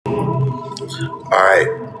Alright,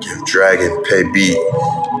 give Dragon pay beat.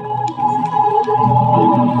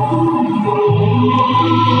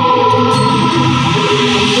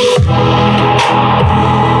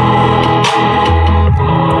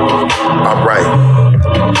 Alright.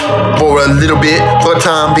 For a little bit, for the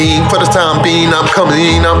time being, I'm coming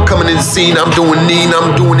in the scene, I'm doing it mean,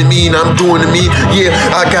 I'm doing it mean, yeah,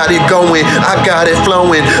 I got it going, I got it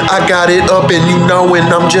flowing, I got it up and you knowing,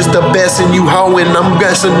 I'm just the best and you hoeing, I'm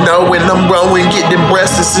guessing knowing, I'm growing, getting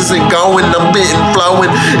breasts, this isn't going, I'm getting flowing,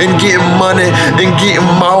 and getting money, and getting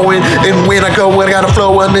mowing, and when I go, I gotta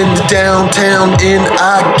flow, I'm in the downtown, and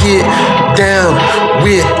I get down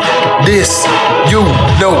with this, you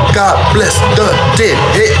know, God bless the dead,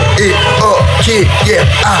 hit it up, kid, yeah,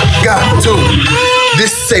 I got to.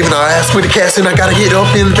 This is saving our ass with the cash, and I gotta get up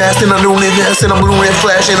and fast, and I'm doing it fast, and I'm doing it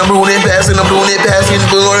flash, and I'm doing it fast, and I'm doing it fast, and I'm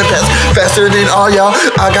doing it fast, faster than all y'all.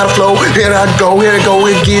 I gotta flow, here I go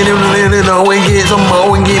again, and get some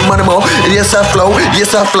more, and get money more. And yes, I flow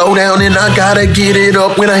down, and I gotta get it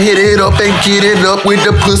up. When I hit it up and get it up with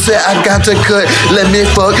the pussy, I got to cut, let me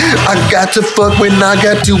fuck. I got to fuck when I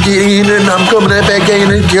got to get in, and I'm coming back in,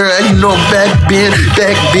 and girl, you know, back bend.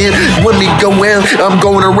 When we go around, I'm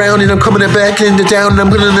going around, and I'm coming back into town. And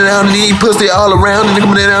I'm putting it down and eat pussy all around, and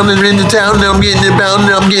I'm coming down and into town, and I'm getting it bound,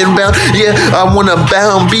 and I'm getting bound. Yeah, I wanna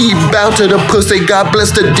be bound to the pussy. God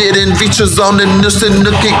bless the dead and features on the nuss and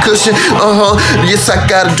nookie cushion. Yes, I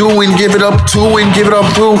gotta do and give it up to and give it up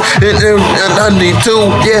through, and I need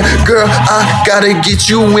to. Yeah, girl, I gotta get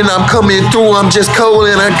you when I'm coming through. I'm just cold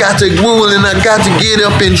and I got to rule and I got to get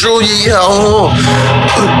up and drool. Yeah,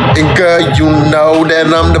 and girl, you know that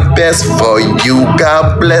I'm the best for you.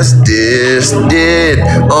 God bless this.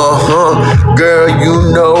 Girl,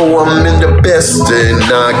 you know I'm in the best and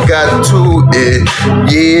I got to it.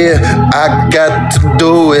 Yeah, I got to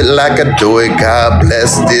do it like I do it. God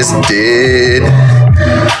bless this dead.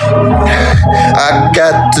 I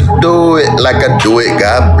got to do it like I do it.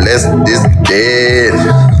 God bless this dead.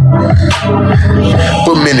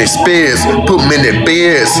 Put many spears, put many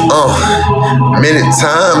beers, many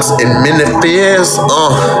times and many fears,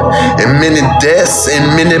 and many deaths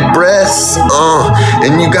and many breaths,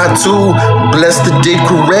 and you got to bless the dick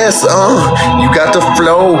caress, you got to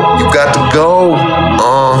flow, you got to go,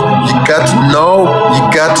 you got to know, you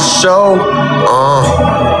got to show,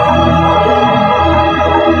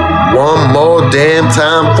 one more damn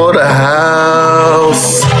time for the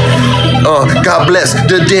house. God bless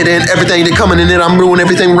the dead and everything that coming in it. I'm ruining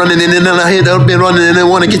everything running in it, and I hit up and running in it.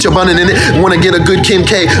 Wanna get your bunning in it. Wanna get a good Kim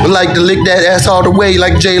K. Like to lick that ass all the way,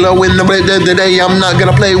 like J-Lo in the day. I'm not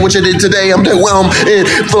gonna play what you did today. I'm and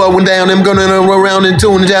flowing down. I'm gonna around and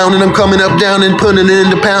tuning down, and I'm coming up down and putting it in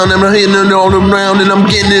the pound. I'm hitting it all around, and I'm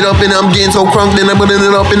getting it up, and I'm getting so crunked, and I'm putting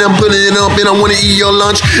it up, and I'm putting it up, and I wanna eat your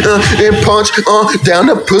lunch and punch down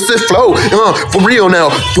the pussy flow. For real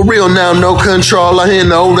now, no control. I hear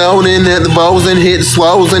no down in the bows and hit the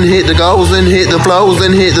swells and hit the goals and hit the flows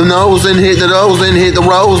and hit the nose and hit the doors and hit the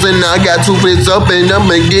rolls, and I got 2 fits up and I'm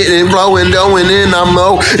getting blowing, going in, I'm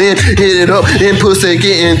low and hit it up and pussy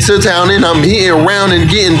getting to town, and I'm hitting around and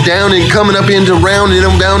getting down and coming up into round, and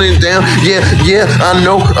I'm down and down. Yeah, I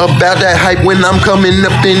know about that hype when I'm coming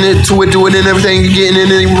up into it, do it and everything, getting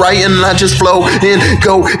in it right, and I just flow and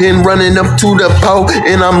go and running up to the pole,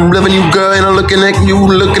 and I'm loving you, girl, and I'm looking at you,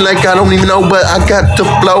 looking like I don't even know, but I got to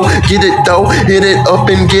flow, get it though, hit it up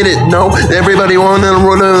and get it, no, everybody wanna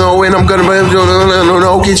roll, no, and I'm gonna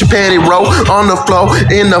no, get your panty roll on the floor,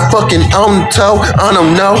 in the fucking on the toe, I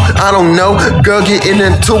don't know, girl, getting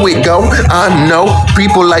into it, go, I know,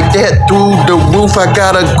 people like that through the roof, I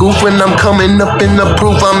got a goof when I'm coming up in the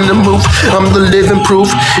proof, I'm the move, I'm the living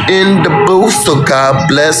proof in the booth, so God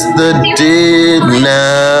bless the dead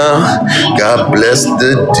now, God bless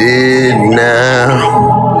the dead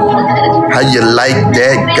now. How you like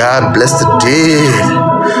that? God bless the dead.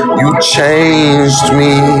 You changed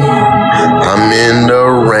me. I'm in the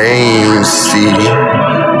rain, see.